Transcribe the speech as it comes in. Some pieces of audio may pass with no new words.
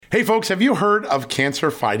Hey folks, have you heard of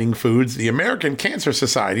cancer-fighting foods? The American Cancer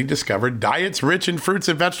Society discovered diets rich in fruits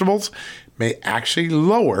and vegetables may actually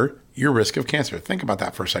lower your risk of cancer. Think about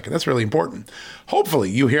that for a second. That's really important. Hopefully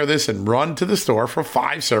you hear this and run to the store for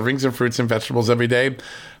 5 servings of fruits and vegetables every day.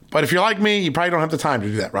 But if you're like me, you probably don't have the time to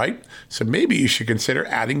do that, right? So maybe you should consider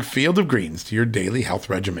adding Field of Greens to your daily health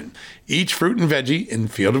regimen. Each fruit and veggie in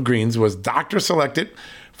Field of Greens was doctor selected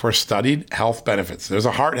for studied health benefits. There's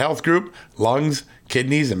a heart health group, lungs,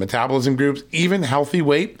 kidneys, and metabolism groups, even healthy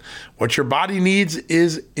weight. What your body needs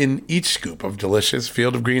is in each scoop of delicious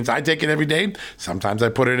Field of Greens. I take it every day. Sometimes I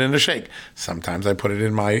put it in a shake. Sometimes I put it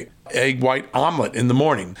in my egg white omelet in the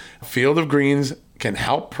morning. Field of Greens can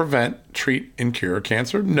help prevent, treat, and cure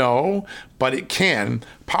cancer? No, but it can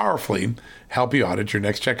powerfully help you out at your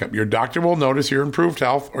next checkup. Your doctor will notice your improved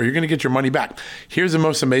health, or you're going to get your money back. Here's the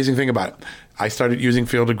most amazing thing about it. I started using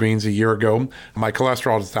Field of Greens a year ago. My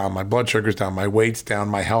cholesterol is down, my blood sugar's down, my weight's down,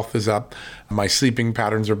 my health is up, my sleeping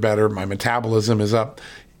patterns are better, my metabolism is up.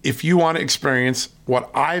 If you want to experience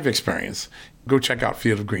what I've experienced, go check out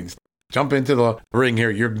Field of Greens. Jump into the ring here.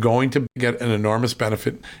 You're going to get an enormous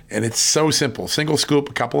benefit, and it's so simple. Single scoop,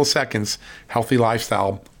 a couple of seconds, healthy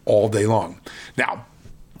lifestyle all day long. Now,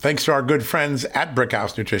 thanks to our good friends at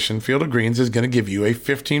Brickhouse Nutrition, Field of Greens is going to give you a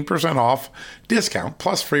 15% off discount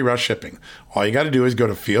plus free rush shipping. All you got to do is go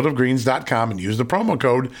to fieldofgreens.com and use the promo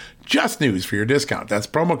code JUSTNEWS for your discount. That's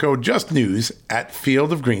promo code JUSTNEWS at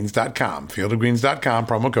fieldofgreens.com. Fieldofgreens.com,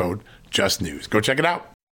 promo code JUSTNEWS. Go check it out.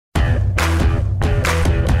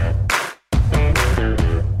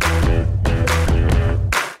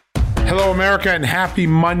 Hello, America, and happy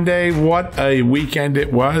Monday. What a weekend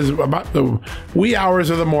it was. About the wee hours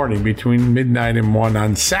of the morning between midnight and 1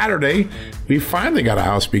 on Saturday, we finally got a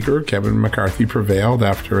House Speaker. Kevin McCarthy prevailed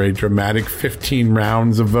after a dramatic 15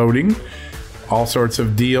 rounds of voting. All sorts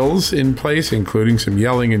of deals in place, including some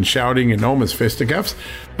yelling and shouting and almost fisticuffs.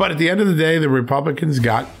 But at the end of the day, the Republicans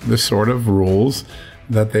got the sort of rules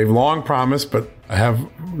that they've long promised, but have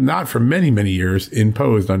not for many, many years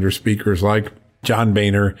imposed under speakers like John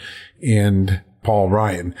Boehner and Paul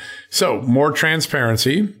Ryan. So more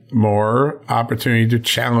transparency, more opportunity to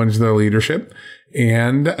challenge the leadership.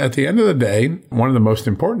 And at the end of the day, one of the most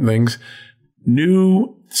important things,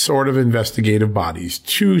 new sort of investigative bodies,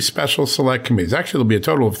 2 special select committees. Actually, there'll be a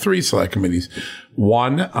total of 3 select committees.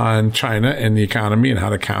 One on China and the economy and how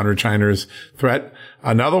to counter China's threat.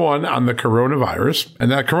 Another one on the coronavirus.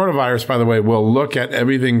 And that coronavirus, by the way, will look at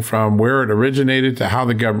everything from where it originated to how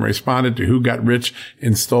the government responded to who got rich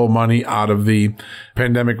and stole money out of the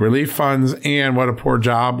pandemic relief funds and what a poor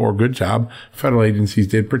job or good job federal agencies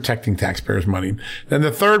did protecting taxpayers' money. Then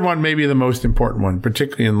the third one may be the most important one,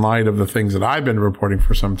 particularly in light of the things that I've been reporting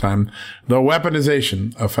for some time. The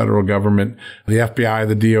weaponization of federal government, the FBI,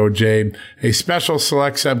 the DOJ, a special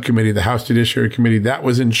select subcommittee, the House Judiciary Committee, that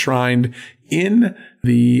was enshrined in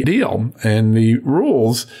the deal and the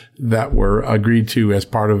rules that were agreed to as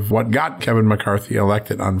part of what got Kevin McCarthy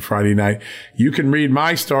elected on Friday night. You can read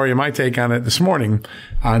my story and my take on it this morning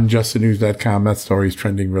on justthenews.com. That story is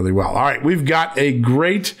trending really well. All right, we've got a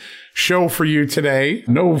great show for you today.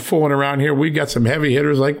 No fooling around here. We've got some heavy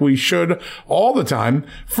hitters like we should all the time.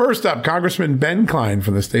 First up, Congressman Ben Cline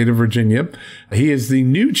from the state of Virginia. He is the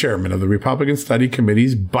new chairman of the Republican Study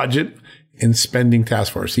Committee's Budget and Spending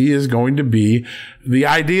Task Force. He is going to be the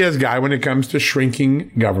ideas guy when it comes to shrinking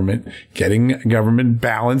government, getting government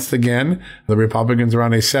balanced again. The Republicans are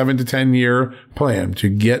on a 7 to 10 year plan to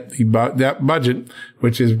get that budget,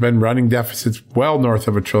 which has been running deficits well north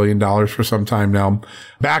of $1 trillion for some time now,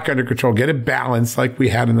 back under control, get it balanced like we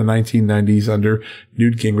had in the 1990s under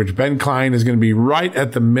Newt Gingrich. Ben Cline is going to be right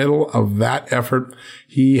at the middle of that effort.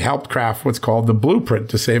 He helped craft what's called the Blueprint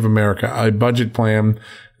to Save America, a budget plan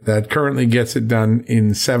that currently gets it done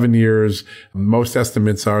in 7 years. Most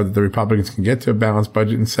estimates are that the Republicans can get to a balanced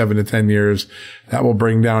budget in 7 to 10 years. That will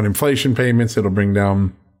bring down inflation payments. It'll bring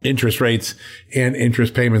down interest rates and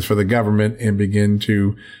interest payments for the government and begin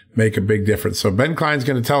to make a big difference. So Ben Cline's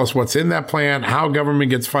going to tell us what's in that plan, how government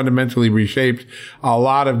gets fundamentally reshaped. A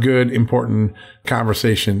lot of good, important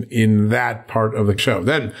conversation in that part of the show.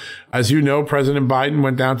 Then, as you know, President Biden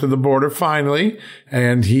went down to the border finally,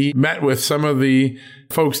 and he met with some of the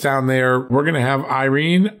folks down there. We're going to have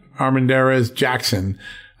Irene Armendariz Jackson,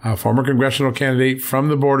 a former congressional candidate from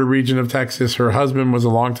the border region of Texas. Her husband was a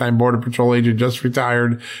longtime Border Patrol agent, just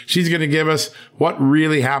retired. She's going to give us what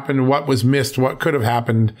really happened, what was missed, what could have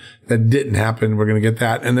happened that didn't happen. We're going to get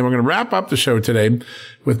that. And then we're going to wrap up the show today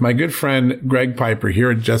with my good friend Greg Piper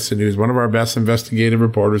here at Just the News, one of our best investigative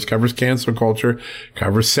reporters, covers cancel culture,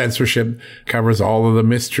 covers censorship, covers all of the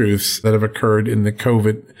mistruths that have occurred in the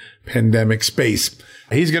COVID pandemic space.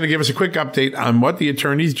 He's going to give us a quick update on what the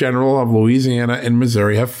attorneys general of Louisiana and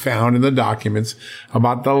Missouri have found in the documents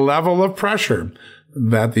about the level of pressure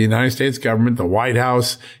that the United States government, the White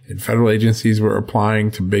House, and federal agencies were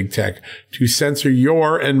applying to big tech to censor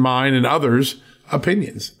your and mine and others'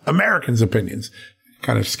 opinions, Americans' opinions.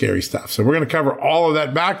 Kind of scary stuff. So we're going to cover all of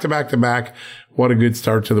that back to back to back. What a good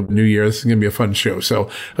start to the new year. This is going to be a fun show. So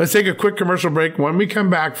let's take a quick commercial break. When we come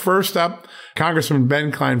back, first up, Congressman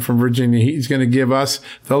Ben Cline from Virginia. He's going to give us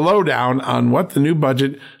the lowdown on what the new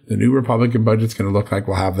budget, the new Republican budget is going to look like.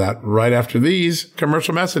 We'll have that right after these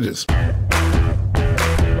commercial messages.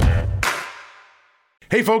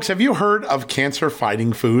 Hey folks, have you heard of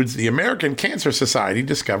cancer-fighting foods? The American Cancer Society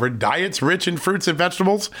discovered diets rich in fruits and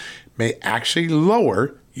vegetables may actually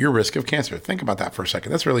lower your risk of cancer. Think about that for a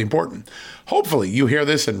second. That's really important. Hopefully you hear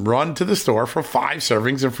this and run to the store for 5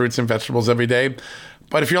 servings of fruits and vegetables every day.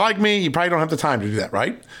 But if you're like me, you probably don't have the time to do that,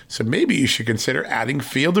 right? So maybe you should consider adding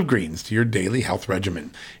Field of Greens to your daily health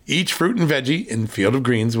regimen. Each fruit and veggie in Field of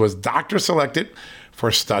Greens was doctor selected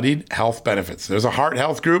for studied health benefits. There's a heart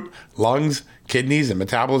health group, lungs, kidneys, and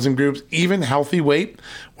metabolism groups, even healthy weight.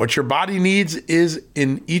 What your body needs is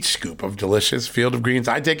in each scoop of delicious Field of Greens.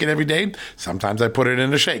 I take it every day. Sometimes I put it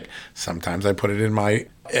in a shake. Sometimes I put it in my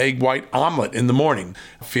egg white omelet in the morning.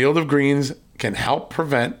 Field of Greens can help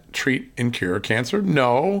prevent, treat, and cure cancer?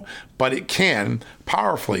 No, but it can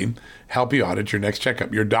powerfully help you out at your next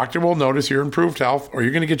checkup. Your doctor will notice your improved health, or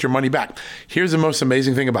you're going to get your money back. Here's the most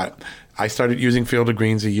amazing thing about it. I started using Field of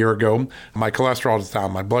Greens a year ago. My cholesterol is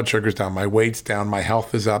down, my blood sugar's down, my weight's down, my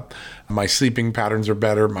health is up, my sleeping patterns are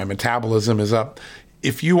better, my metabolism is up.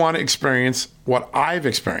 If you want to experience what I've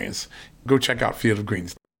experienced, go check out Field of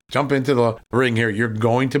Greens. Jump into the ring here. You're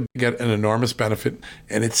going to get an enormous benefit.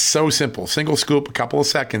 And it's so simple. Single scoop, a couple of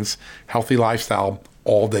seconds, healthy lifestyle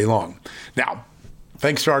all day long. Now,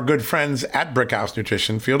 thanks to our good friends at Brickhouse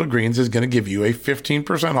Nutrition, Field of Greens is going to give you a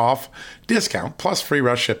 15% off discount plus free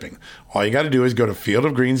rush shipping. All you got to do is go to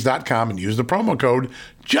fieldofgreens.com and use the promo code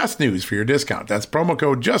JUSTNEWS for your discount. That's promo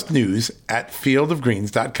code JUSTNEWS at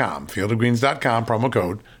fieldofgreens.com. Fieldofgreens.com, promo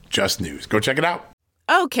code JUSTNEWS. Go check it out.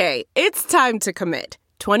 Okay, it's time to commit.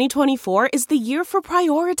 2024 is the year for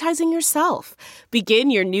prioritizing yourself.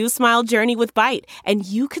 Begin your new smile journey with Byte, and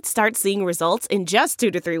you could start seeing results in just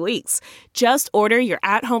 2 to 3 weeks. Just order your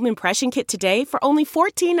at-home impression kit today for only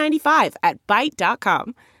 $14.95 at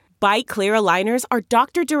Byte.com. Byte Clear aligners are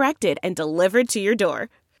doctor-directed and delivered to your door.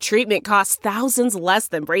 Treatment costs thousands less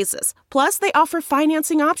than braces. Plus, they offer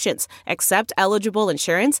financing options, accept eligible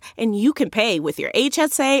insurance, and you can pay with your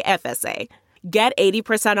HSA FSA. Get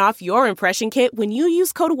 80% off your impression kit when you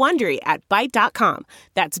use code WONDERY at Byte.com.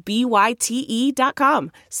 That's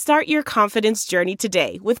BYTE.com. Start your confidence journey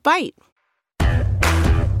today with Byte.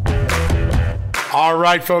 All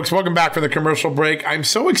right, folks, welcome back from the commercial break. I'm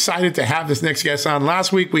so excited to have this next guest on.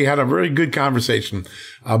 Last week, we had a very good conversation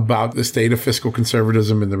about the state of fiscal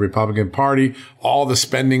conservatism in the Republican Party, all the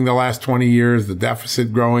spending the last 20 years, the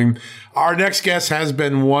deficit growing. Our next guest has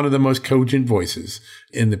been one of the most cogent voices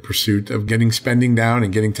in the pursuit of getting spending down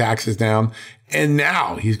and getting taxes down. And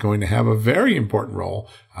now he's going to have a very important role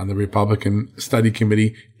on the Republican Study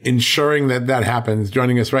Committee, ensuring that that happens.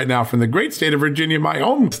 Joining us right now from the great state of Virginia, my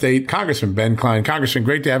home state, Congressman Ben Cline. Congressman,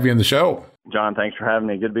 great to have you on the show. John, thanks for having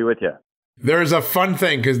me. Good to be with you. There's a fun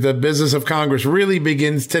thing because the business of Congress really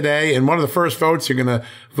begins today. And one of the first votes, you're going to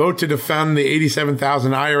vote to defend the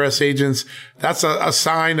 87,000 IRS agents. That's a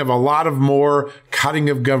sign of a lot of more cutting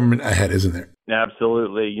of government ahead, isn't there?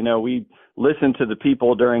 Absolutely. You know, we listened to the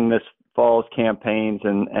people during this fall's campaigns,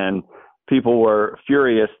 and people were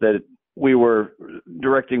furious that we were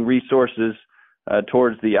directing resources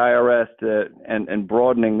towards the IRS and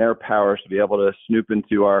broadening their powers to be able to snoop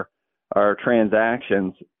into our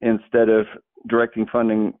transactions instead of directing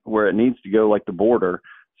funding where it needs to go, like the border.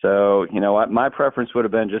 So, you know, my preference would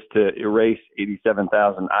have been just to erase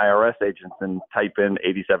 87,000 IRS agents and type in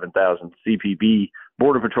 87,000 CPB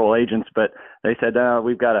Border Patrol agents. But they said, no,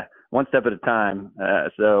 we've got to one step at a time.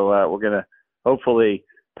 So we're going to hopefully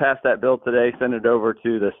pass that bill today, send it over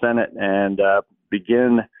to the Senate, and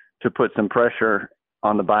begin to put some pressure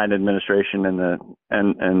on the Biden administration and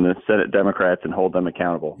the Senate Democrats and hold them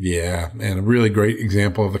accountable. Yeah, and a really great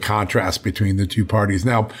example of the contrast between the two parties.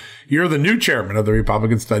 Now, you're the new chairman of the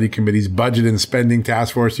Republican Study Committee's Budget and Spending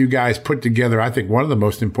Task Force. You guys put together, I think, one of the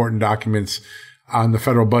most important documents on the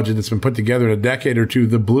federal budget that's been put together in a decade or two,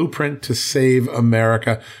 the Blueprint to Save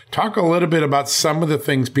America. Talk a little bit about some of the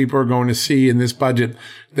things people are going to see in this budget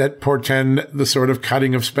that portend the sort of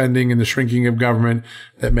cutting of spending and the shrinking of government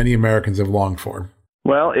that many Americans have longed for.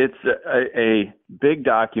 Well, it's a big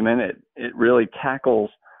document. It really tackles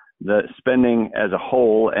the spending as a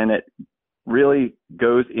whole, and it really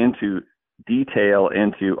goes into detail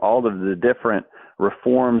into all of the different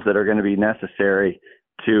reforms that are going to be necessary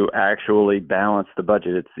to actually balance the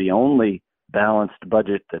budget. It's the only balanced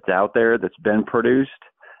budget that's out there that's been produced,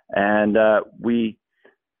 and we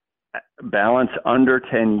balance under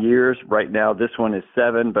 10 years. Right now, this one is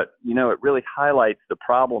 7, but, it really highlights the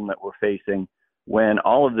problem that we're facing when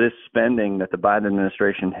all of this spending that the Biden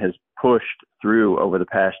administration has pushed through over the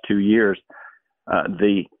past 2 years,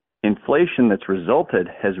 the inflation that's resulted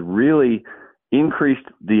has really increased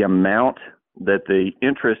the amount that the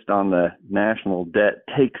interest on the national debt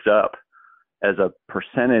takes up as a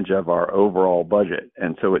percentage of our overall budget.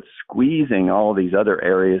 And so it's squeezing all these other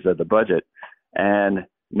areas of the budget, and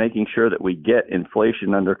making sure that we get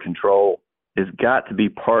inflation under control has got to be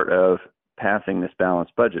part of passing this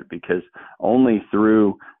balanced budget, because only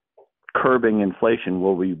through curbing inflation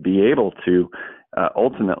will we be able to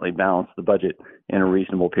ultimately balance the budget in a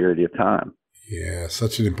reasonable period of time. Yeah,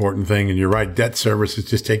 such an important thing. And you're right, debt service is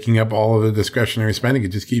just taking up all of the discretionary spending. It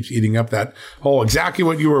just keeps eating up that whole, exactly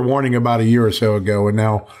what you were warning about a year or so ago. And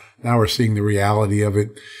now we're seeing the reality of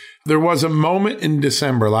it. There was a moment in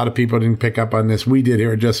December. A lot of people didn't pick up on this. We did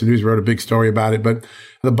here at Just the News, wrote a big story about it. But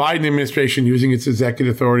the Biden administration, using its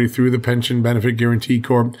executive authority through the Pension Benefit Guaranty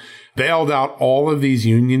Corp, bailed out all of these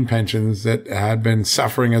union pensions that had been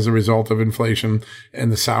suffering as a result of inflation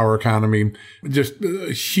and the sour economy. Just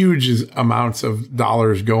huge amounts of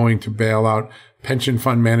dollars going to bail out pension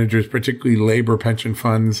fund managers, particularly labor pension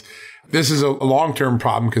funds. This is a long-term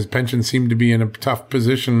problem because pensions seem to be in a tough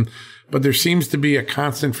position, but there seems to be a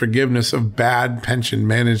constant forgiveness of bad pension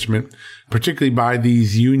management, particularly by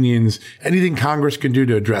these unions. Anything Congress can do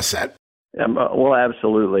to address that? Well,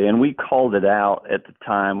 absolutely. And we called it out at the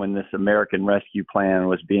time when this American Rescue Plan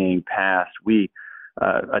was being passed. We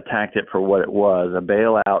attacked it for what it was, a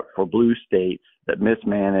bailout for blue states that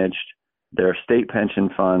mismanaged their state pension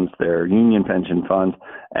funds, their union pension funds,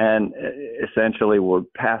 and essentially were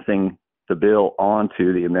passing the bill on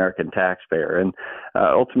to the American taxpayer. And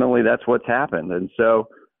ultimately, that's what's happened. And so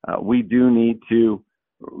we do need to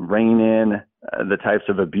rein in the types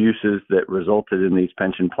of abuses that resulted in these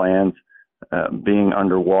pension plans being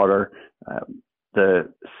underwater, the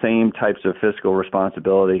same types of fiscal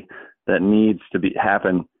responsibility that needs to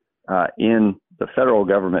happen in the federal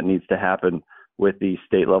government needs to happen with these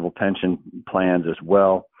state level pension plans as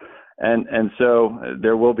well. And so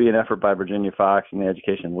there will be an effort by Virginia Foxx and the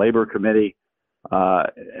Education and Labor Committee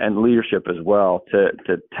and leadership as well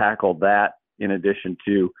to tackle that, in addition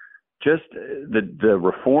to just the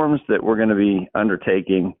reforms that we're going to be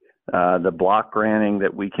undertaking, the block granting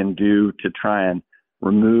that we can do to try and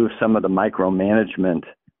remove some of the micromanagement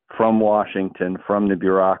from Washington, from the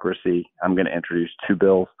bureaucracy. I'm going to introduce 2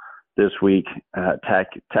 bills this week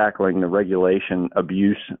tackling the regulation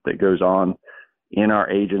abuse that goes on in our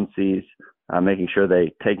agencies, making sure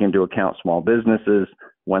they take into account small businesses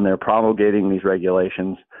when they're promulgating these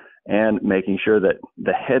regulations, and making sure that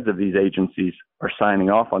the heads of these agencies are signing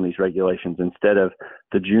off on these regulations instead of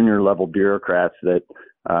the junior level bureaucrats that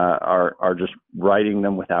are just writing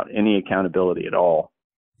them without any accountability at all.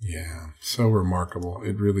 Yeah, so remarkable.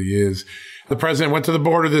 It really is. The president went to the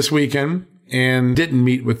border this weekend and didn't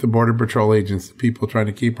meet with the Border Patrol agents, the people trying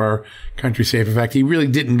to keep our country safe. In fact, he really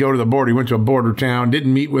didn't go to the border. He went to a border town,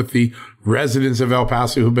 didn't meet with the residents of El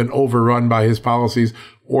Paso who've been overrun by his policies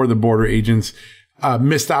or the border agents.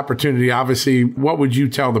 Missed opportunity, obviously. What would you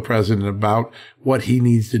tell the president about what he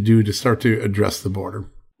needs to do to start to address the border?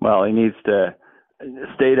 Well, he needs to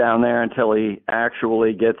stay down there until he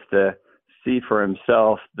actually gets to see for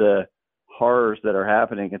himself the horrors that are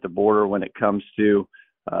happening at the border when it comes to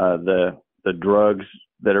the drugs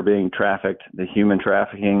that are being trafficked, the human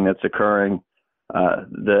trafficking that's occurring,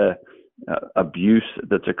 the abuse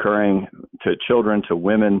that's occurring to children, to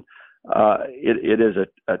women. It is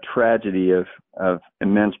a tragedy of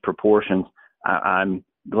immense proportions. I'm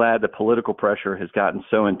glad the political pressure has gotten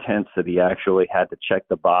so intense that he actually had to check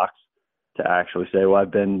the box to actually say, well, I've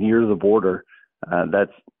been near the border.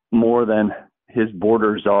 That's more than his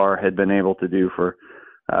border czar had been able to do for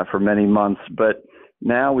many months. But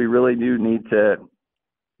now we really do need to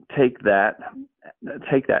take that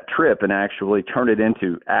trip and actually turn it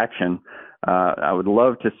into action. I would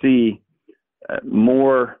love to see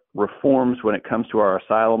more reforms when it comes to our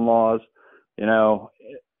asylum laws. You know,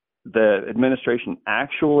 the administration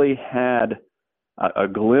actually had a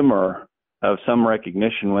glimmer of some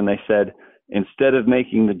recognition when they said, instead of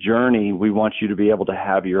making the journey, we want you to be able to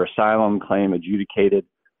have your asylum claim adjudicated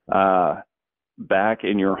back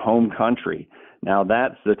in your home country. Now,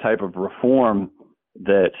 that's the type of reform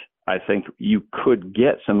that I think you could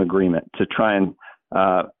get some agreement to try and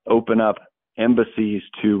open up embassies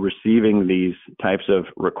to receiving these types of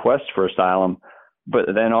requests for asylum, but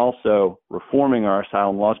then also reforming our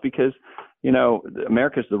asylum laws because,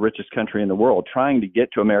 America is the richest country in the world. Trying to get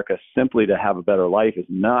to America simply to have a better life is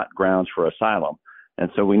not grounds for asylum. And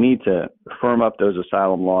so we need to firm up those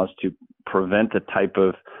asylum laws to prevent the type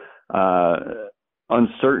of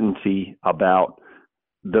uncertainty about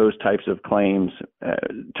those types of claims,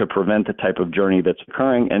 to prevent the type of journey that's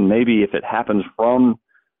occurring. And maybe if it happens from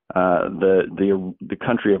the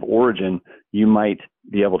country of origin, you might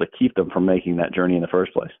be able to keep them from making that journey in the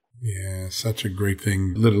first place. Yeah, such a great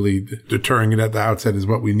thing. Literally deterring it at the outset is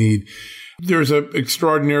what we need. There's an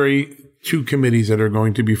extraordinary 2 committees that are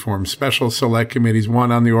going to be formed, special select committees,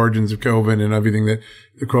 one on the origins of COVID and everything that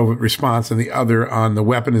the COVID response, and the other on the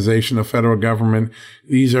weaponization of federal government.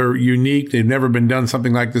 These are unique. They've never been done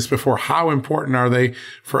something like this before. How important are they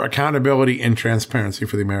for accountability and transparency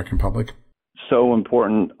for the American public? So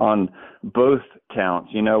important on both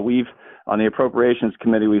counts. We've, on the Appropriations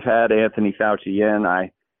Committee, we've had Anthony Fauci in.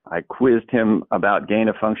 I quizzed him about gain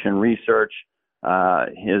of function research.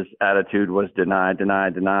 His attitude was deny, deny,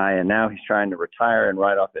 deny, and now he's trying to retire and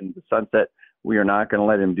ride off into the sunset. We are not going to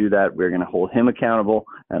let him do that. We're going to hold him accountable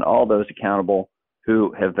and all those accountable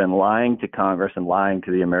who have been lying to Congress and lying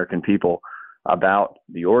to the American people about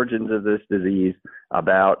the origins of this disease,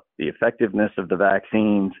 about the effectiveness of the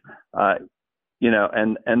vaccines,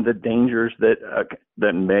 and the dangers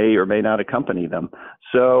that may or may not accompany them.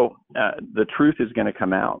 So the truth is going to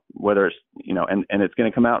come out, whether it's, and it's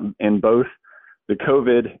going to come out in both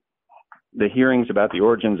the hearings about the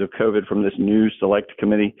origins of COVID from this new select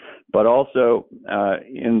committee, but also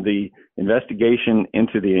in the investigation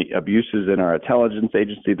into the abuses in our intelligence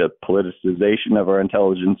agency, the politicization of our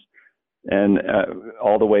intelligence, and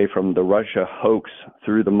all the way from the Russia hoax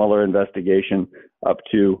through the Mueller investigation up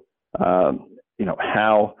to,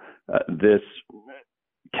 how this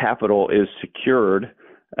capital is secured,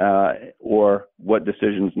 or what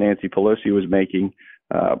decisions Nancy Pelosi was making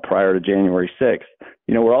prior to January 6th.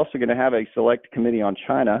 We're also going to have a select committee on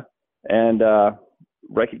China and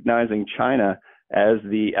recognizing China as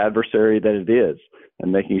the adversary that it is,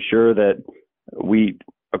 and making sure that we,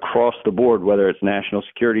 across the board, whether it's national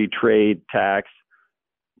security, trade, tax,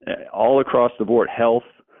 all across the board, health,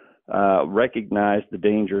 recognize the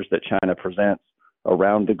dangers that China presents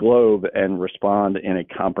around the globe and respond in a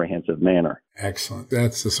comprehensive manner. Excellent.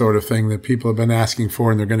 That's the sort of thing that people have been asking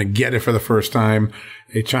for, and they're going to get it for the first time.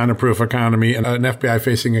 A China-proof economy, and an FBI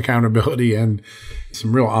facing accountability, and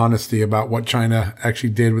some real honesty about what China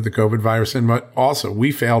actually did with the COVID virus, and what also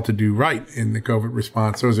we failed to do right in the COVID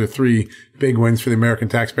response. Those are 3 big wins for the American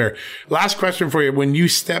taxpayer. Last question for you. When you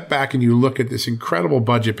step back and you look at this incredible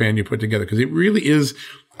budget plan you put together, because it really is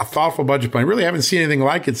a thoughtful budget plan. I really haven't seen anything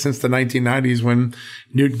like it since the 1990s when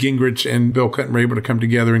Newt Gingrich and Bill Clinton were able to come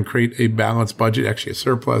together and create a balanced budget, actually a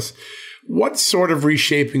surplus. What sort of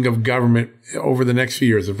reshaping of government over the next few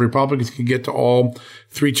years, if Republicans can get to all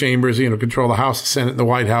 3 chambers, control the House, the Senate, and the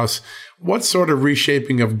White House, what sort of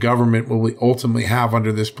reshaping of government will we ultimately have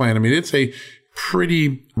under this plan? I mean, it's a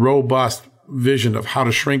pretty robust vision of how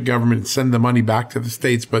to shrink government and send the money back to the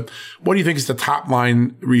states. But what do you think is the top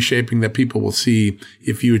line reshaping that people will see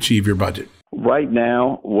if you achieve your budget? Right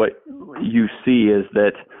now, what you see is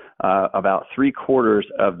that about 3/4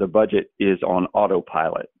 of the budget is on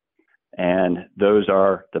autopilot. And those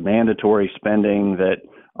are the mandatory spending that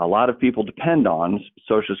a lot of people depend on,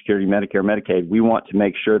 Social Security, Medicare, Medicaid. We want to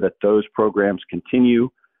make sure that those programs continue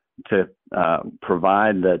to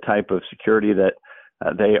provide the type of security that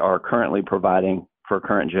they are currently providing for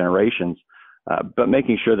current generations, but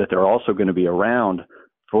making sure that they're also going to be around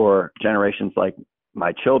for generations like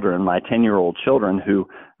my children, my 10-year-old children, who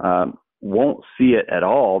won't see it at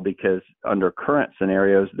all because under current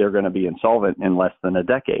scenarios, they're going to be insolvent in less than a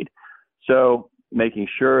decade. So making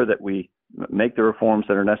sure that we make the reforms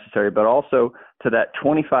that are necessary, but also to that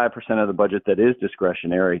 25% of the budget that is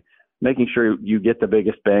discretionary, making sure you get the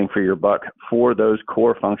biggest bang for your buck for those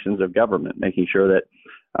core functions of government, making sure that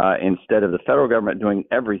instead of the federal government doing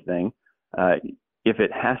everything, if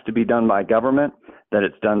it has to be done by government, that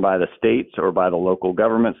it's done by the states or by the local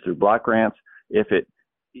governments through block grants. If it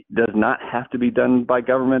does not have to be done by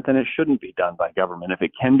government, then it shouldn't be done by government. If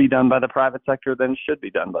it can be done by the private sector, then it should be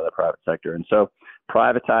done by the private sector. And so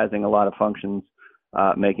privatizing a lot of functions,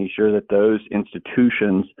 making sure that those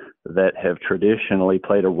institutions that have traditionally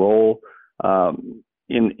played a role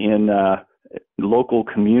in local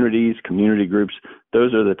communities, community groups,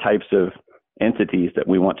 those are the types of entities that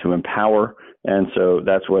we want to empower. And so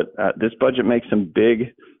that's what this budget makes some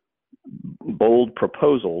big, bold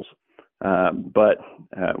proposals But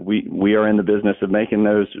we are in the business of making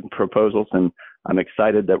those proposals, and I'm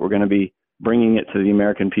excited that we're going to be bringing it to the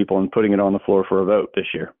American people and putting it on the floor for a vote this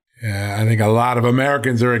year. Yeah, I think a lot of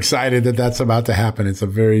Americans are excited that that's about to happen. It's a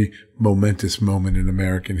very momentous moment in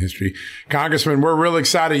American history. Congressman, we're real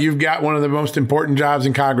excited. You've got one of the most important jobs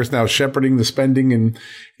in Congress now, shepherding the spending and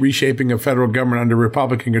reshaping of federal government under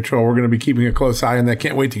Republican control. We're going to be keeping a close eye on that.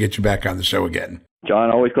 Can't wait to get you back on the show again.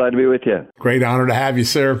 John, always glad to be with you. Great honor to have you,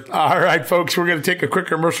 sir. All right, folks, we're going to take a quick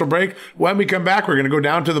commercial break. When we come back, we're going to go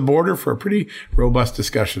down to the border for a pretty robust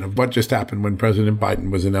discussion of what just happened when President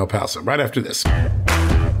Biden was in El Paso. Right after this.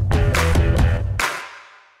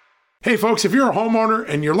 Hey, folks, if you're a homeowner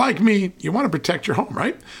and you're like me, you want to protect your home,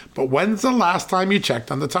 right? But when's the last time you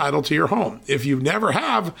checked on the title to your home? If you never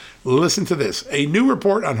have, listen to this. A new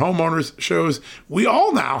report on homeowners shows we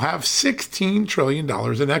all now have $16 trillion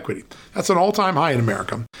in equity. That's an all-time high in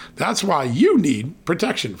America. That's why you need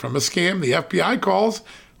protection from a scam the FBI calls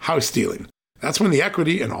house stealing. That's when the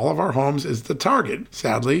equity in all of our homes is the target,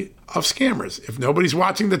 sadly, of scammers. If nobody's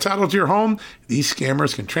watching the title to your home, these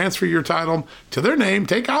scammers can transfer your title to their name,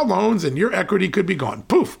 take out loans, and your equity could be gone.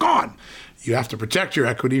 Poof, gone. You have to protect your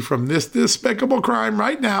equity from this despicable crime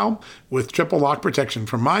right now with triple lock protection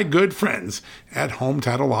from my good friends at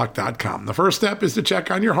HomeTitleLock.com. The first step is to check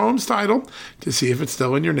on your home's title to see if it's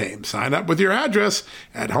still in your name. Sign up with your address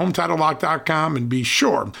at HomeTitleLock.com and be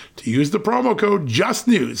sure to use the promo code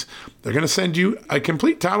JUSTNEWS. They're going to send you a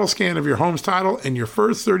complete title scan of your home's title and your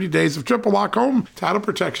first 30 days of triple lock home title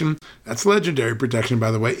protection. That's legendary protection, by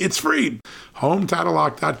the way. It's free.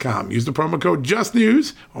 HomeTitleLock.com. Use the promo code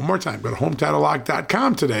JUSTNEWS. One more time, go to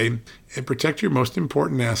HomeTitleLock.com today and protect your most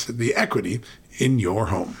important asset, the equity in your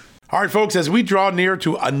home. All right, folks, as we draw near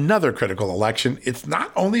to another critical election, it's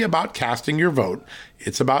not only about casting your vote,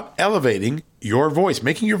 it's about elevating your voice,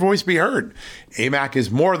 making your voice be heard. AMAC is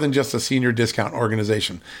more than just a senior discount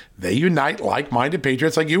organization. They unite like-minded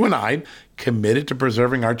patriots like you and I, committed to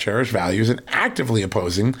preserving our cherished values and actively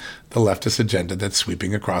opposing the leftist agenda that's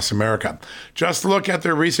sweeping across America. Just look at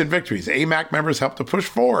their recent victories. AMAC members helped to push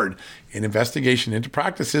forward an investigation into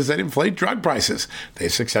practices that inflate drug prices. They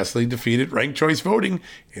successfully defeated ranked choice voting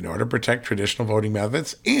in order to protect traditional voting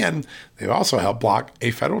methods, and they've also helped block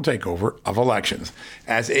a federal takeover of elections.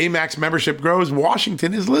 As AMAC's membership grows,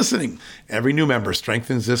 Washington is listening. Every new member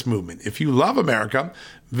strengthens this movement. If you love America,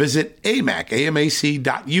 visit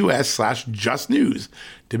amac.us/justnews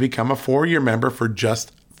to become a 4-year member for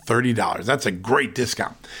just $30. That's a great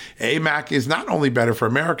discount. AMAC is not only better for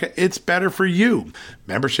America, it's better for you.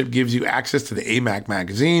 Membership gives you access to the AMAC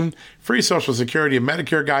magazine, free Social Security and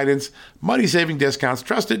Medicare guidance, money-saving discounts,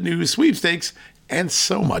 trusted news, sweepstakes, and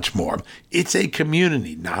so much more. It's a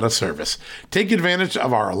community, not a service. Take advantage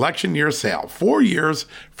of our election year sale, 4 years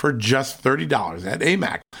for just $30 at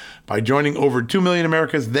AMAC. By joining over 2 million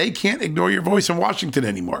Americans, they can't ignore your voice in Washington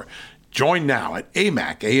anymore. Join now at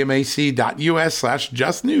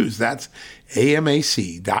amac.us/justnews. That's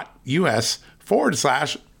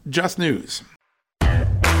amac.us/justnews.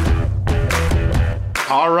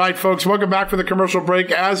 All right, folks, welcome back for the commercial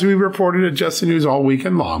break. As we reported at Just the News all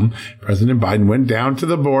weekend long, President Biden went down to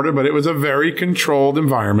the border, but it was a very controlled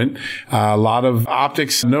environment. A lot of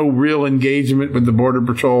optics, no real engagement with the Border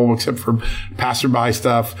Patrol except for passerby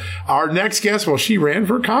stuff. Our next guest, well, she ran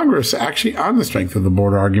for Congress actually on the strength of the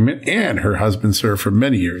border argument, and her husband served for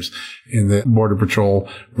many years in the Border Patrol.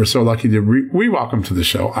 We're so lucky to welcome to the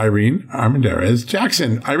show Irene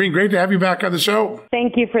Armendariz-Jackson. Irene, great to have you back on the show.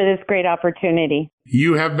 Thank you for this great opportunity.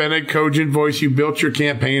 You have been a cogent voice. You built your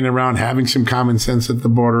campaign around having some common sense at the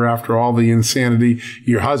border after all the insanity.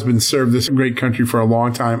 Your husband served this great country for a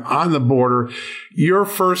long time on the border. Your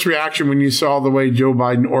first reaction when you saw the way Joe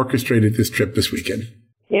Biden orchestrated this trip this weekend?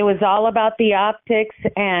 It was all about the optics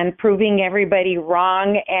and proving everybody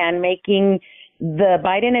wrong and making the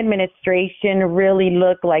Biden administration really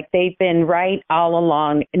look like they've been right all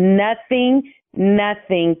along.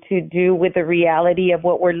 Nothing to do with the reality of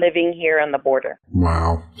what we're living here on the border.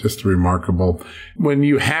 Wow, just remarkable. When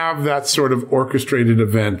you have that sort of orchestrated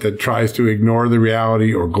event that tries to ignore the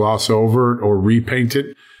reality or gloss over it or repaint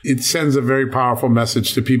it, it sends a very powerful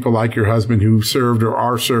message to people like your husband who served or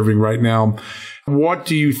are serving right now. What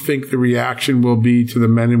do you think the reaction will be to the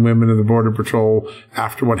men and women of the Border Patrol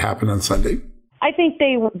after what happened on Sunday? I think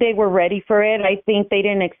they were ready for it. I think they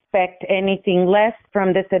didn't expect anything less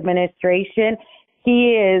from this administration.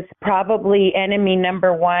 He is probably enemy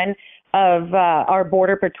number one of our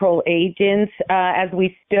Border Patrol agents. As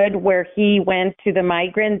we stood where he went to the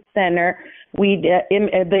migrant center, the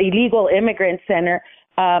illegal immigrant center,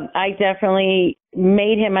 I definitely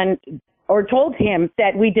made him or told him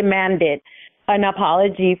that we demanded an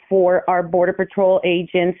apology for our Border Patrol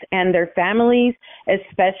agents and their families,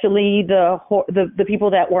 especially the people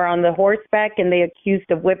that were on the horseback and they accused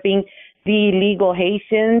of whipping the illegal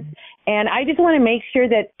Haitians. And I just want to make sure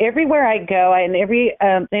that everywhere I go and every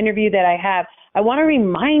interview that I have, I want to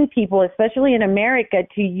remind people, especially in America,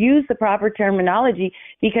 to use the proper terminology,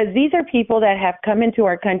 because these are people that have come into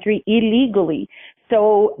our country illegally.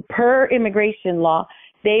 So per immigration law,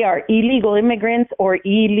 they are illegal immigrants or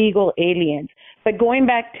illegal aliens. But going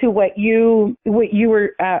back to what you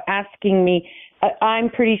were asking me, I'm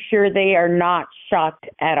pretty sure they are not shocked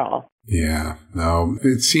at all. Yeah, no,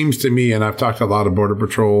 it seems to me, and I've talked to a lot of Border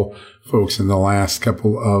Patrol folks in the last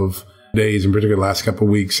couple of days, in particular the last couple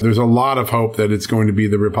of weeks, there's a lot of hope that it's going to be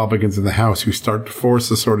the Republicans in the House who start to force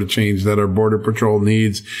the sort of change that our Border Patrol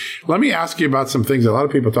needs. Let me ask you about some things a lot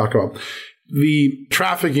of people talk about. The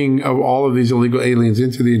trafficking of all of these illegal aliens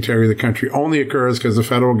into the interior of the country only occurs because the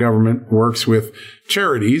federal government works with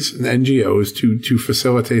charities and NGOs to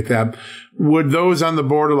facilitate that. Would those on the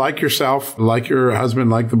border, like yourself, like your husband,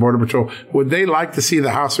 like the Border Patrol, would they like to see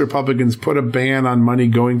the House Republicans put a ban on money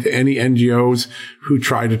going to any NGOs who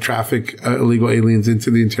try to traffic illegal aliens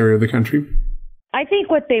into the interior of the country? I think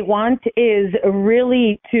what they want is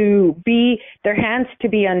really to be, their hands to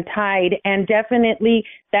be untied, and definitely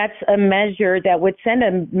that's a measure that would send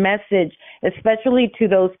a message, especially to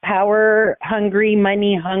those power-hungry,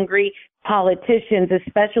 money-hungry politicians,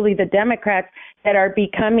 especially the Democrats, that are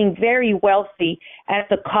becoming very wealthy at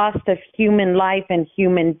the cost of human life and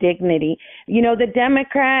human dignity. You know, the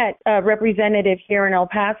Democrat representative here in El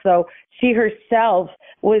Paso, she herself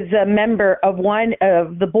was a member of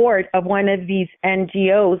the board of one of these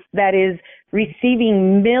NGOs that is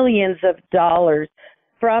receiving millions of dollars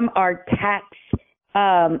from our tax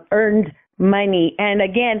earned money. And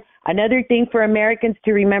again, another thing for Americans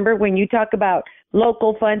to remember, when you talk about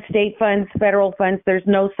local funds, state funds, federal funds, there's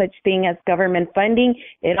no such thing as government funding.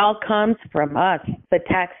 It all comes from us, the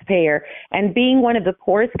taxpayer. And being one of the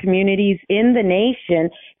poorest communities in the nation,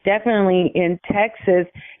 definitely in Texas,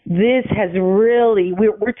 this has really,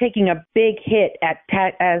 we're taking a big hit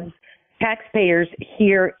as taxpayers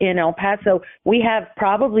here in El Paso. We have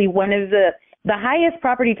probably one of the highest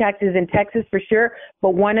property taxes in Texas for sure,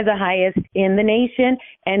 but one of the highest in the nation,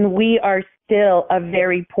 and we are still a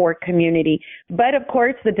very poor community. But of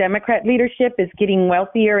course, the Democrat leadership is getting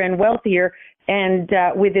wealthier and wealthier, and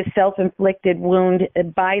with this self-inflicted wound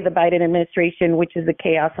by the Biden administration, which is the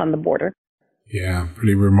chaos on the border. Yeah,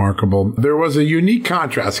 pretty remarkable. There was a unique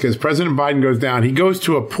contrast because President Biden goes down. He goes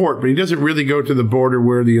to a port, but he doesn't really go to the border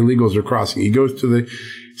where the illegals are crossing. He goes to the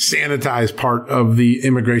sanitized part of the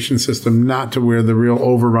immigration system, not to where the real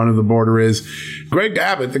overrun of the border is. Greg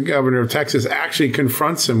Abbott, the governor of Texas, actually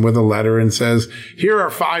confronts him with a letter and says, here are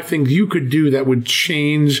 5 things you could do that would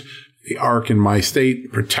change the arc in my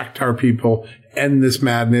state, protect our people, end this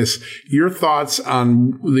madness. Your thoughts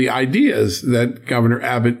on the ideas that Governor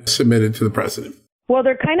Abbott submitted to the president? Well,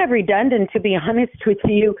 they're kind of redundant, to be honest with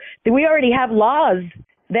you. We already have laws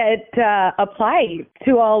that apply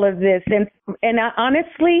to all of this. And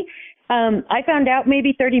honestly, I found out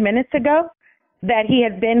maybe 30 minutes ago that he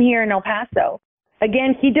had been here in El Paso.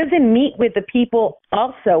 Again, he doesn't meet with the people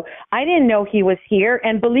also. I didn't know he was here.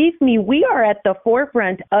 And believe me, we are at the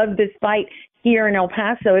forefront of this fight here in El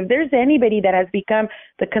Paso. If there's anybody that has become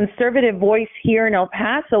the conservative voice here in El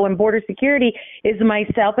Paso and border security, is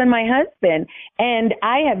myself and my husband. And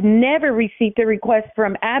I have never received a request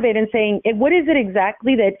from Abbott and saying, what is it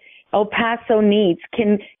exactly that El Paso needs?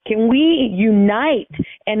 Can we unite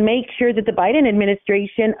and make sure that the Biden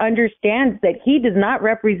administration understands that he does not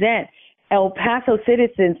represent El Paso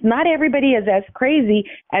citizens? Not everybody is as crazy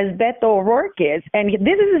as Beto O'Rourke is, and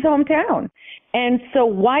this is his hometown. And so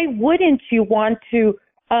why wouldn't you want to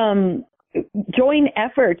join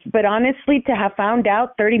efforts? But honestly, to have found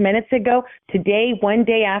out 30 minutes ago, today, one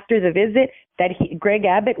day after the visit, that Greg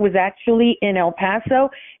Abbott was actually in El Paso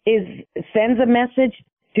sends a message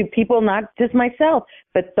to people, not just myself,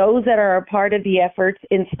 but those that are a part of the efforts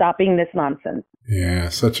in stopping this nonsense. Yeah,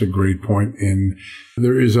 such a great point. And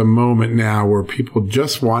there is a moment now where people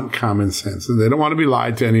just want common sense, and they don't want to be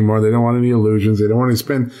lied to anymore. They don't want any illusions. They don't want to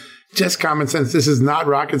spend just common sense. This is not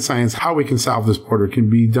rocket science. How we can solve this border can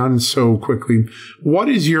be done so quickly. What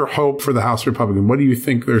is your hope for the House Republican? What do you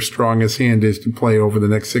think their strongest hand is to play over the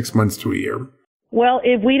next 6 months to a year? Well,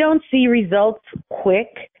 if we don't see results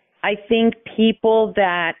quick, I think people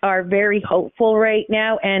that are very hopeful right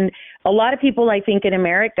now, and a lot of people I think in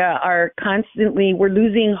America are constantly, we're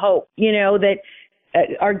losing hope, that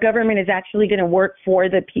our government is actually going to work for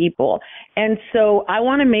the people. And so I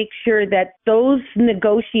want to make sure that those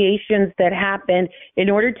negotiations that happened in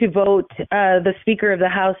order to vote the Speaker of the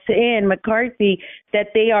House in, McCarthy, that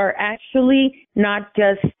they are actually not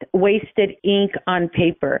just wasted ink on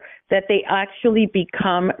paper, that they actually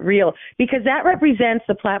become real, because that represents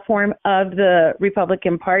the platform of the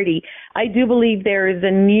Republican Party. I do believe there is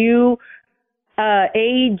a new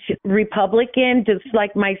age Republican, just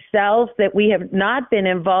like myself, that we have not been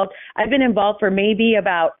involved. I've been involved for maybe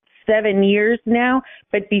about 7 years now,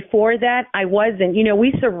 but before that, I wasn't. You know,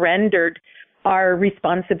 we surrendered our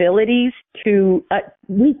responsibilities to,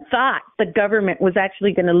 we thought the government was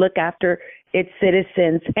actually going to look after its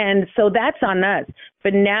citizens. And so that's on us.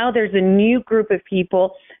 But now there's a new group of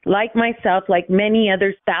people like myself, like many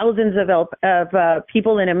others, thousands of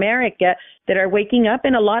people in America that are waking up.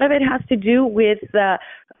 And a lot of it has to do with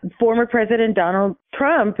former President Donald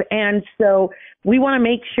Trump. And so we want to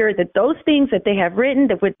make sure that those things that they have written,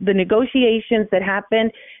 that with the negotiations that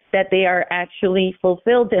happened, that they are actually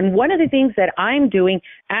fulfilled. And one of the things that I'm doing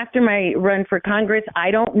after my run for Congress,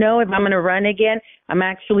 I don't know if I'm going to run again. I'm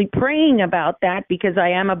actually praying about that because I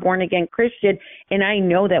am a born-again Christian, and I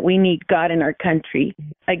know that we need God in our country.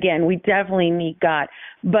 Again, we definitely need God.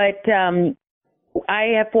 But I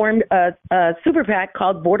have formed a super PAC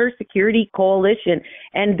called Border Security Coalition,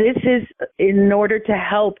 and this is in order to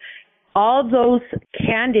help all those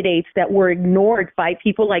candidates that were ignored by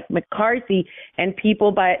people like McCarthy and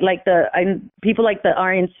people like the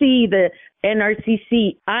RNC, the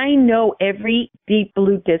NRCC. I know every deep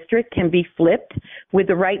blue district can be flipped with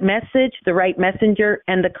the right message, the right messenger,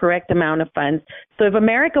 and the correct amount of funds. So if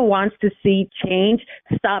America wants to see change,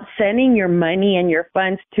 stop sending your money and your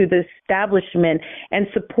funds to the establishment and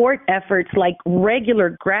support efforts like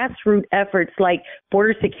regular grassroots efforts like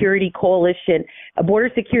Border Security Coalition,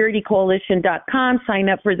 bordersecuritycoalition.com. Sign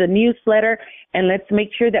up for the newsletter, and let's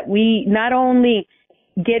make sure that we not only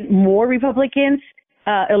get more Republicans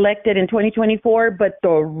elected in 2024, but the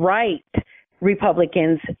right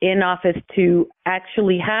Republicans in office to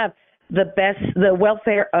actually have the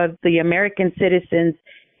welfare of the American citizens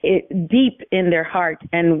deep in their heart,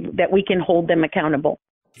 and that we can hold them accountable.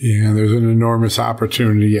 Yeah, there's an enormous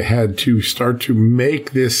opportunity ahead to start to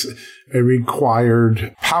make this a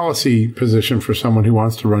required policy position for someone who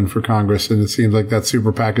wants to run for Congress. And it seems like that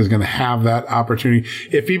super PAC is going to have that opportunity.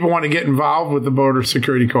 If people want to get involved with the Border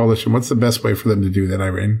Security Coalition, what's the best way for them to do that,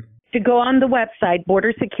 Irene? To go on the website,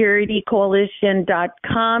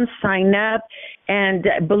 bordersecuritycoalition.com, sign up. And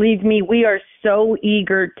believe me, we are so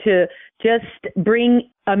eager to just bring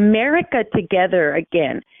America together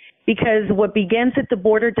again. Because what begins at the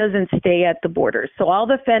border doesn't stay at the border. So all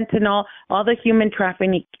the fentanyl, all the human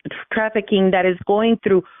trafficking that is going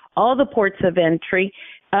through all the ports of entry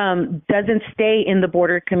doesn't stay in the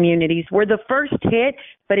border communities. We're the first hit,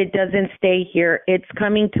 but it doesn't stay here. It's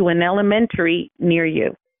coming to an elementary near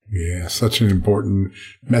you. Yeah, such an important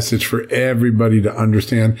message for everybody to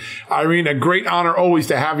understand. Irene, a great honor always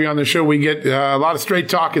to have you on the show. We get a lot of straight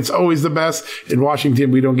talk. It's always the best. In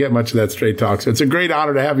Washington, we don't get much of that straight talk. So it's a great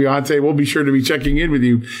honor to have you on today. We'll be sure to be checking in with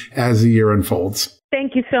you as the year unfolds.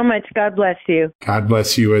 Thank you so much. God bless you. God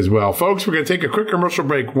bless you as well. Folks, we're going to take a quick commercial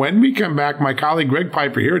break. When we come back, my colleague Greg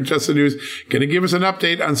Piper here at Just the News going to give us an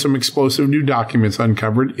update on some explosive new documents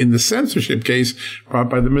uncovered in the censorship case brought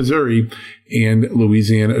by the Missouri and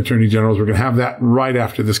Louisiana Attorney Generals. We're going to have that right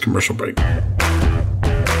after this commercial break.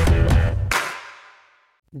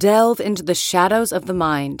 Delve into the shadows of the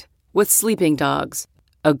mind with Sleeping Dogs,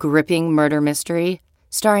 a gripping murder mystery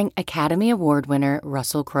starring Academy Award winner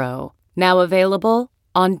Russell Crowe. Now available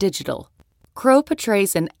on digital. Crowe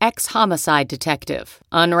portrays an ex-homicide detective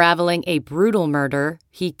unraveling a brutal murder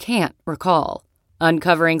he can't recall.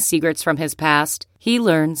 Uncovering secrets from his past, he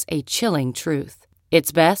learns a chilling truth.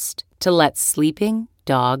 It's best to let sleeping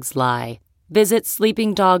dogs lie. Visit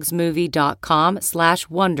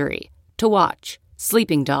sleepingdogsmovie.com/Wondery to watch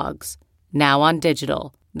Sleeping Dogs, now on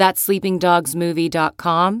digital. That's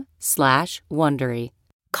sleepingdogsmovie.com/Wondery.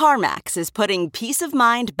 CarMax is putting peace of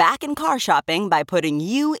mind back in car shopping by putting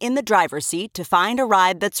you in the driver's seat to find a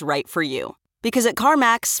ride that's right for you. Because at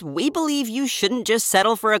CarMax, we believe you shouldn't just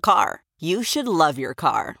settle for a car. You should love your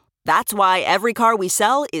car. That's why every car we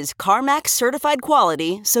sell is CarMax certified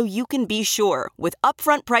quality, so you can be sure with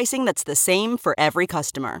upfront pricing that's the same for every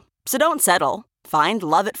customer. So don't settle. Find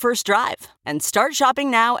love at first drive and start shopping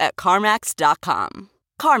now at CarMax.com.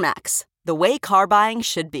 CarMax, the way car buying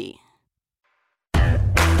should be.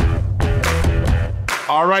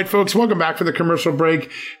 All right, folks, welcome back for the commercial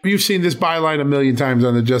break. You've seen this byline a million times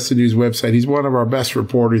on the Just the News website. He's one of our best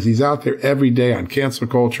reporters. He's out there every day on cancel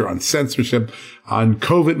culture, on censorship, on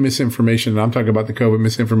COVID misinformation. And I'm talking about the COVID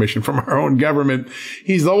misinformation from our own government.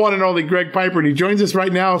 He's the one and only Greg Piper, and he joins us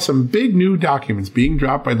right now. Some big new documents being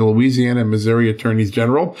dropped by the Louisiana and Missouri Attorneys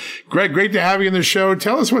General. Greg, great to have you on the show.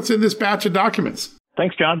 Tell us what's in this batch of documents.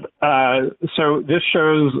 Thanks, John. So this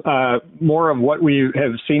shows more of what we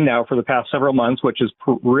have seen now for the past several months, which is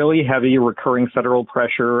really heavy recurring federal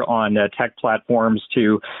pressure on tech platforms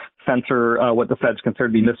to censor what the feds consider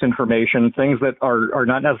to be misinformation, things that are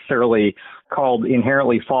not necessarily called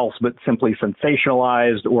inherently false, but simply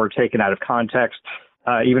sensationalized or taken out of context.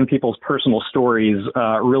 Even people's personal stories,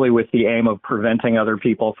 really with the aim of preventing other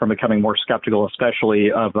people from becoming more skeptical,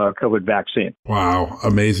 especially of a COVID vaccine. Wow,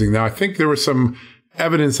 amazing. Now, I think there was some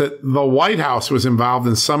evidence that the White House was involved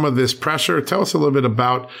in some of this pressure. Tell us a little bit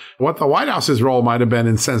about what the White House's role might have been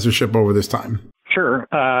in censorship over this time. Sure.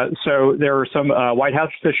 So there are some White House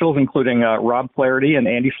officials, including Rob Flaherty and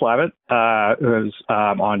Andy Slavitt, who's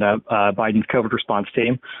on Biden's COVID response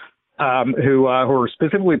team, who were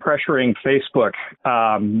specifically pressuring Facebook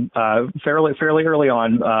fairly early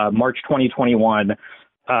on, March 2021,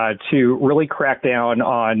 to really crack down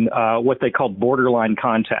on what they called borderline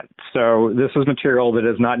content. So this is material that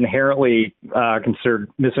is not inherently considered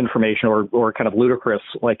misinformation or kind of ludicrous,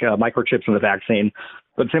 like microchips in the vaccine,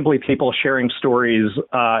 but simply people sharing stories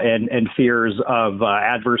and fears of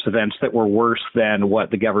adverse events that were worse than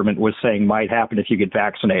what the government was saying might happen if you get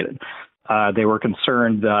vaccinated. They were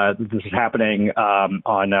concerned that this is happening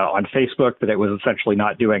on Facebook, that it was essentially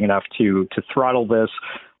not doing enough to throttle this.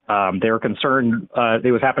 They were concerned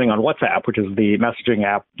it was happening on WhatsApp, which is the messaging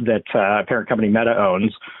app that parent company Meta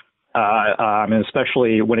owns, and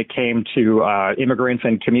especially when it came to immigrants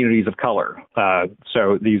and communities of color.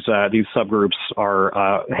 So these subgroups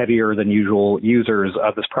are heavier than usual users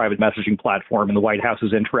of this private messaging platform, and the White House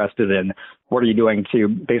is interested in what are you doing to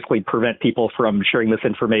basically prevent people from sharing this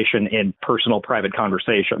information in personal private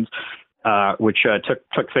conversations, which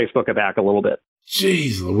took Facebook aback a little bit.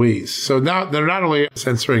 Jeez Louise. So now they're not only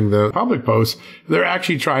censoring the public posts, they're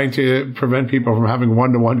actually trying to prevent people from having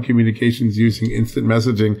one-to-one communications using instant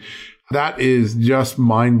messaging. That is just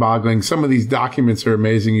mind-boggling. Some of these documents are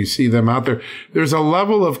amazing. You see them out there. There's a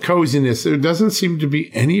level of coziness. There doesn't seem to be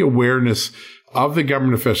any awareness of the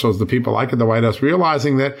government officials, the people like at the White House,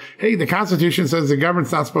 realizing that, hey, the Constitution says the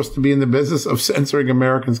government's not supposed to be in the business of censoring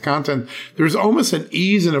Americans' content. There's almost an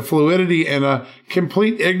ease and a fluidity and a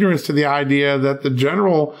complete ignorance to the idea that the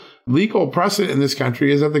general legal precedent in this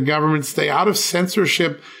country is that the government stay out of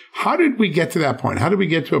censorship. How did we get to that point? How did we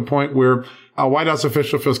get to a point where a White House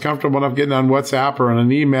official feels comfortable enough getting on WhatsApp or on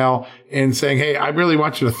an email and saying, hey, I really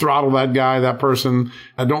want you to throttle that guy, that person.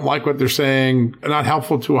 I don't like what they're saying. They're not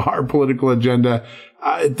helpful to our political agenda.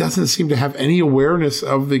 It doesn't seem to have any awareness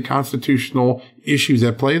of the constitutional issues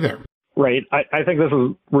at play there. Right. I think this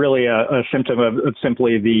is really a symptom of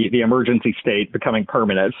simply the emergency state becoming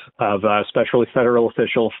permanent, of especially federal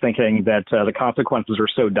officials thinking that the consequences are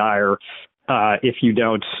so dire if you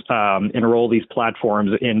don't enroll these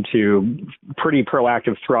platforms into pretty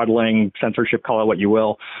proactive throttling, censorship, call it what you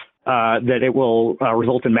will, that it will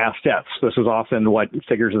result in mass deaths. This is often what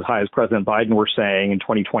figures as high as President Biden were saying in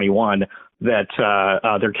 2021, that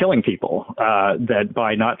they're killing people, that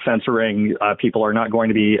by not censoring, people are not going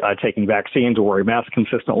to be taking vaccines or wearing masks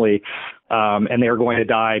consistently, and they're going to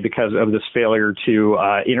die because of this failure to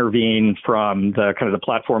intervene from the kind of the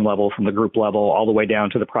platform level, from the group level, all the way down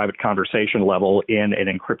to the private conversation level in an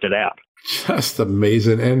encrypted app. Just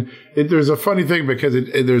amazing. And there's a funny thing because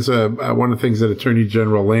there's one of the things that Attorney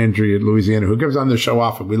General Landry in Louisiana, who comes on the show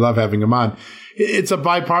often, we love having him on. It's a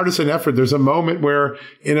bipartisan effort. There's a moment where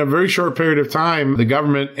in a very short period of time, the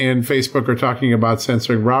government and Facebook are talking about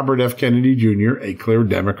censoring Robert F. Kennedy Jr., a clear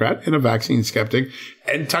Democrat and a vaccine skeptic,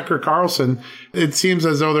 and Tucker Carlson. It seems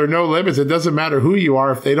as though there are no limits. It doesn't matter who you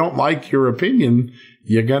are. If they don't like your opinion,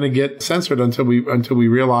 you're going to get censored until we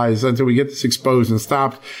get this exposed and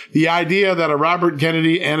stopped. The idea that a Robert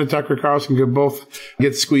Kennedy and a Tucker Carlson could both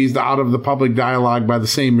get squeezed out of the public dialogue by the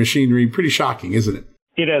same machinery, pretty shocking, isn't it?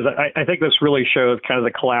 It is. I think this really shows kind of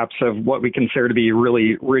the collapse of what we consider to be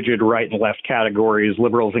really rigid right and left categories,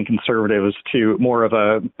 liberals and conservatives, to more of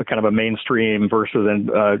a kind of a mainstream versus an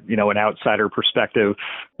outsider perspective,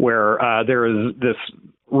 where there is this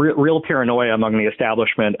real paranoia among the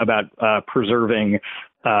establishment about preserving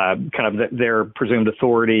their presumed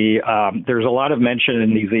authority. There's a lot of mention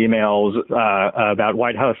in these emails about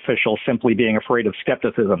White House officials simply being afraid of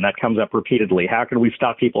skepticism. That comes up repeatedly. How can we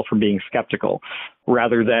stop people from being skeptical,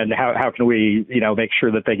 rather than how can we make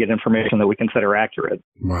sure that they get information that we consider accurate?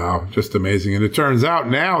 Wow, just amazing. And it turns out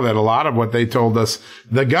now that a lot of what they told us,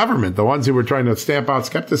 the government, the ones who were trying to stamp out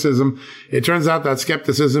skepticism, it turns out that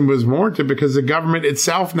skepticism was warranted because the government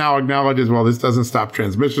itself now acknowledges, well, this doesn't stop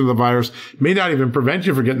transmission of the virus, may not even prevent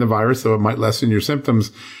you from getting the virus, though it might lessen your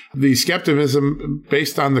symptoms. The skepticism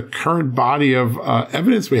based on the current body of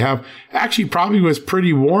evidence we have actually probably was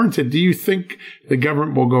pretty warranted. Do you think the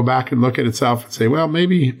government will go back and look at itself and say, well,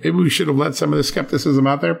 maybe we should have let some of the skepticism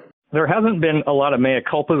out there? There hasn't been a lot of mea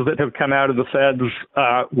culpas that have come out of the feds.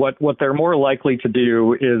 What they're more likely to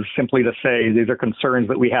do is simply to say these are concerns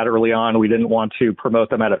that we had early on. We didn't want to promote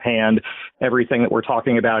them out of hand. Everything that we're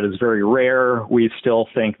talking about is very rare. We still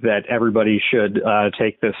think that everybody should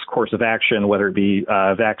take this course of action, whether it be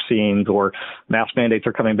vaccines or mask mandates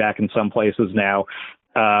are coming back in some places now.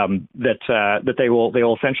 That they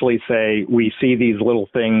will essentially say, we see these little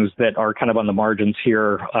things that are kind of on the margins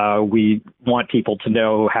here. We want people to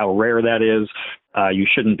know how rare that is. You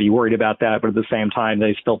shouldn't be worried about that. But at the same time,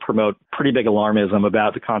 they still promote pretty big alarmism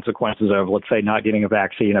about the consequences of, let's say, not getting a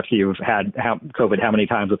vaccine if you've had COVID how many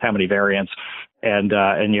times with how many variants. And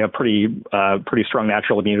you have pretty strong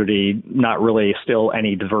natural immunity, not really still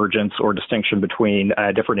any divergence or distinction between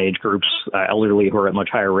different age groups, elderly who are at much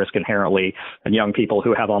higher risk inherently, and young people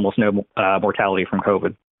who have almost no mortality from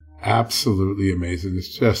COVID. Absolutely amazing. It's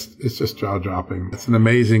just jaw-dropping. It's an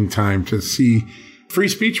amazing time to see free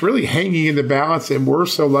speech really hanging in the balance. And we're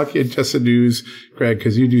so lucky at Just the News, Greg,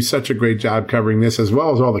 because you do such a great job covering this, as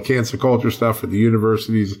well as all the cancel culture stuff for the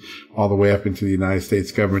universities all the way up into the United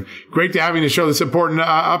States government. Great to have you to show this important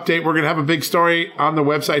update. We're going to have a big story on the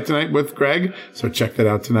website tonight with Greg. So check that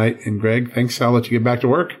out tonight. And Greg, thanks. I'll let you get back to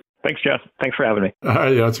work. Thanks, Jeff. Thanks for having me.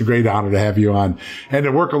 It's a great honor to have you on and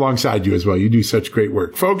to work alongside you as well. You do such great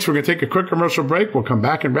work. Folks, we're going to take a quick commercial break. We'll come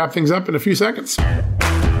back and wrap things up in a few seconds.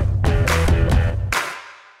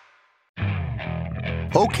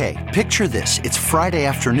 Okay, picture this. It's Friday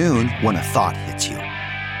afternoon when a thought hits you.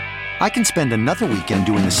 I can spend another weekend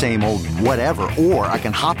doing the same old whatever, or I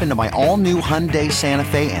can hop into my all-new Hyundai Santa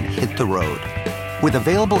Fe and hit the road. With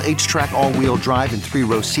available H-Track all-wheel drive and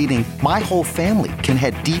 3-row seating, my whole family can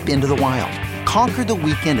head deep into the wild. Conquer the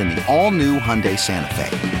weekend in the all-new Hyundai Santa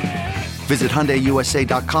Fe. Visit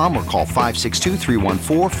HyundaiUSA.com or call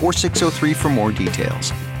 562-314-4603 for more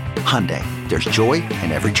details. Hyundai, there's joy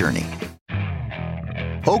in every journey.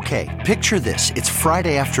 Okay, picture this. It's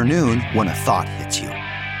Friday afternoon when a thought hits you.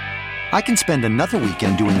 I can spend another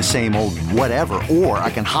weekend doing the same old whatever, or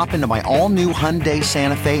I can hop into my all-new Hyundai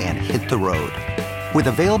Santa Fe and hit the road. With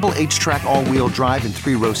available H-Track all-wheel drive and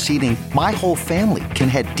 3-row seating, my whole family can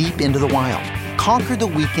head deep into the wild. Conquer the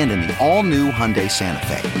weekend in the all-new Hyundai Santa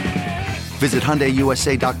Fe. Visit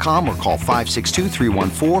HyundaiUSA.com or call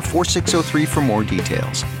 562-314-4603 for more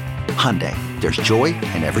details. Hyundai, there's joy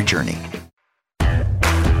in every journey.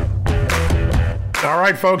 All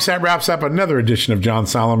right, folks, that wraps up another edition of John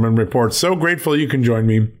Solomon Report. So grateful you can join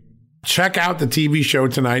me. Check out the TV show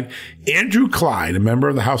tonight. Andrew Clyde, a member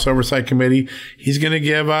of the House Oversight Committee, he's going to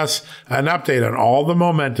give us an update on all the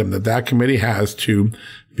momentum that committee has to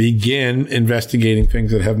begin investigating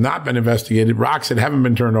things that have not been investigated, rocks that haven't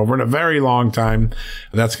been turned over in a very long time.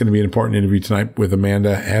 That's going to be an important interview tonight with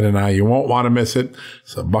Amanda Head and I. You won't want to miss it.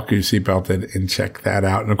 So buckle your seatbelt and check that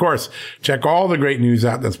out. And of course, check all the great news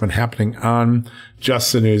out that's been happening on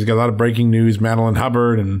Just the News. Got a lot of breaking news. Madeline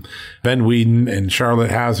Hubbard and Ben Whedon and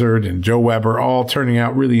Charlotte Hazard and Joe Weber all turning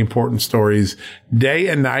out really important stories day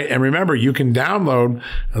and night. And remember, you can download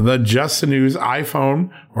the Just the News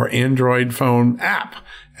iPhone or Android phone app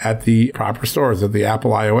at the proper stores, at the Apple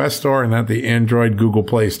iOS store and at the Android Google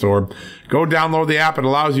Play store. Go download the app. It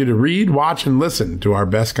allows you to read, watch, and listen to our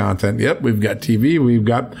best content. Yep, we've got TV, we've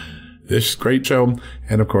got this great show,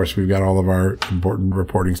 and of course, we've got all of our important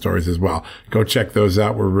reporting stories as well. Go check those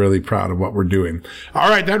out. We're really proud of what we're doing. All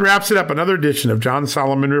right, that wraps it up. Another edition of John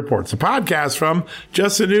Solomon Reports, a podcast from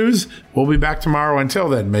Just the News. We'll be back tomorrow. Until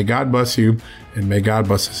then, may God bless you, and may God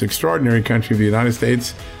bless this extraordinary country of the United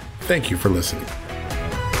States. Thank you for listening.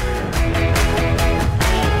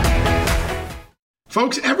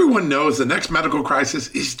 Folks, everyone knows the next medical crisis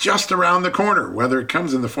is just around the corner, whether it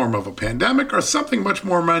comes in the form of a pandemic or something much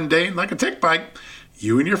more mundane like a tick bite.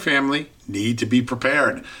 you and your family need to be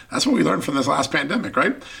prepared. That's what we learned from this last pandemic,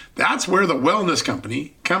 right? That's where the Wellness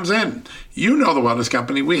Company comes in. You know the Wellness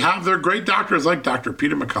Company. We have their great doctors like Dr.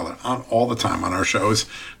 Peter McCullough on all the time on our shows.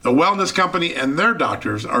 The Wellness Company and their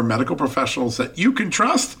doctors are medical professionals that you can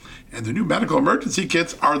trust, and the new medical emergency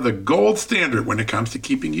kits are the gold standard when it comes to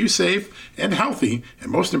keeping you safe and healthy,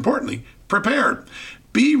 and most importantly, prepared.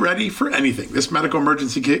 Be ready for anything. This medical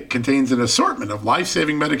emergency kit contains an assortment of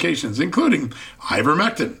life-saving medications, including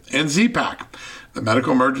ivermectin and Z-Pak. The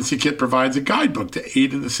medical emergency kit provides a guidebook to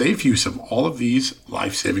aid in the safe use of all of these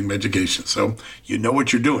life-saving medications, so you know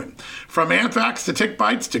what you're doing. From anthrax to tick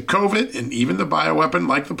bites to COVID and even the bioweapon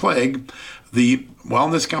like the plague, the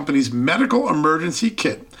Wellness Company's medical emergency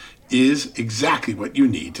kit is exactly what you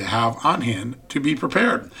need to have on hand to be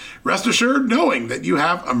prepared. Rest assured knowing that you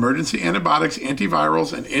have emergency antibiotics,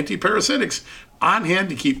 antivirals, and antiparasitics on hand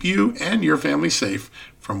to keep you and your family safe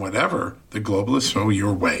from whatever the globalists throw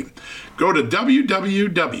your way. Go to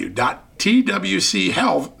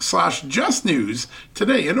www.twchealth/justnews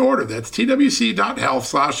today and order. That's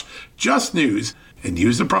twc.health/justnews and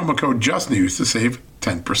use the promo code JUSTNEWS to save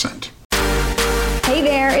 10%. Hey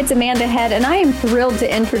there, it's Amanda Head, and I am thrilled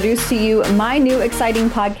to introduce to you my new exciting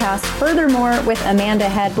podcast, Furthermore with Amanda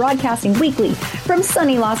Head, broadcasting weekly from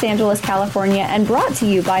sunny Los Angeles, California, and brought to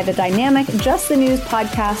you by the dynamic Just the News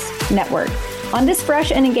Podcast Network. On this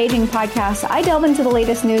fresh and engaging podcast, I delve into the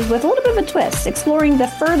latest news with a little bit of a twist, exploring the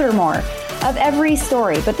furthermore of every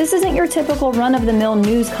story. But this isn't your typical run-of-the-mill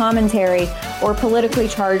news commentary or politically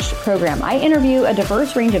charged program. I interview a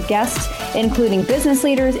diverse range of guests, including business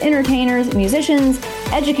leaders, entertainers, musicians,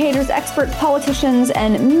 educators, experts, politicians,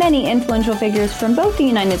 and many influential figures from both the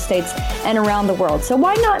United States and around the world. So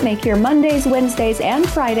why not make your Mondays, Wednesdays, and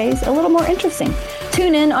Fridays a little more interesting?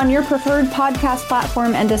 Tune in on your preferred podcast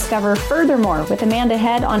platform and discover Furthermore with Amanda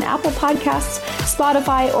Head on Apple Podcasts,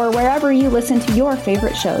 Spotify, or wherever you listen to your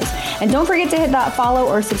favorite shows. And don't forget to hit that follow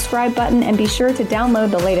or subscribe button and be sure to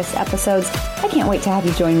download the latest episodes. I can't wait to have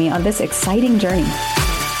you join me on this exciting journey.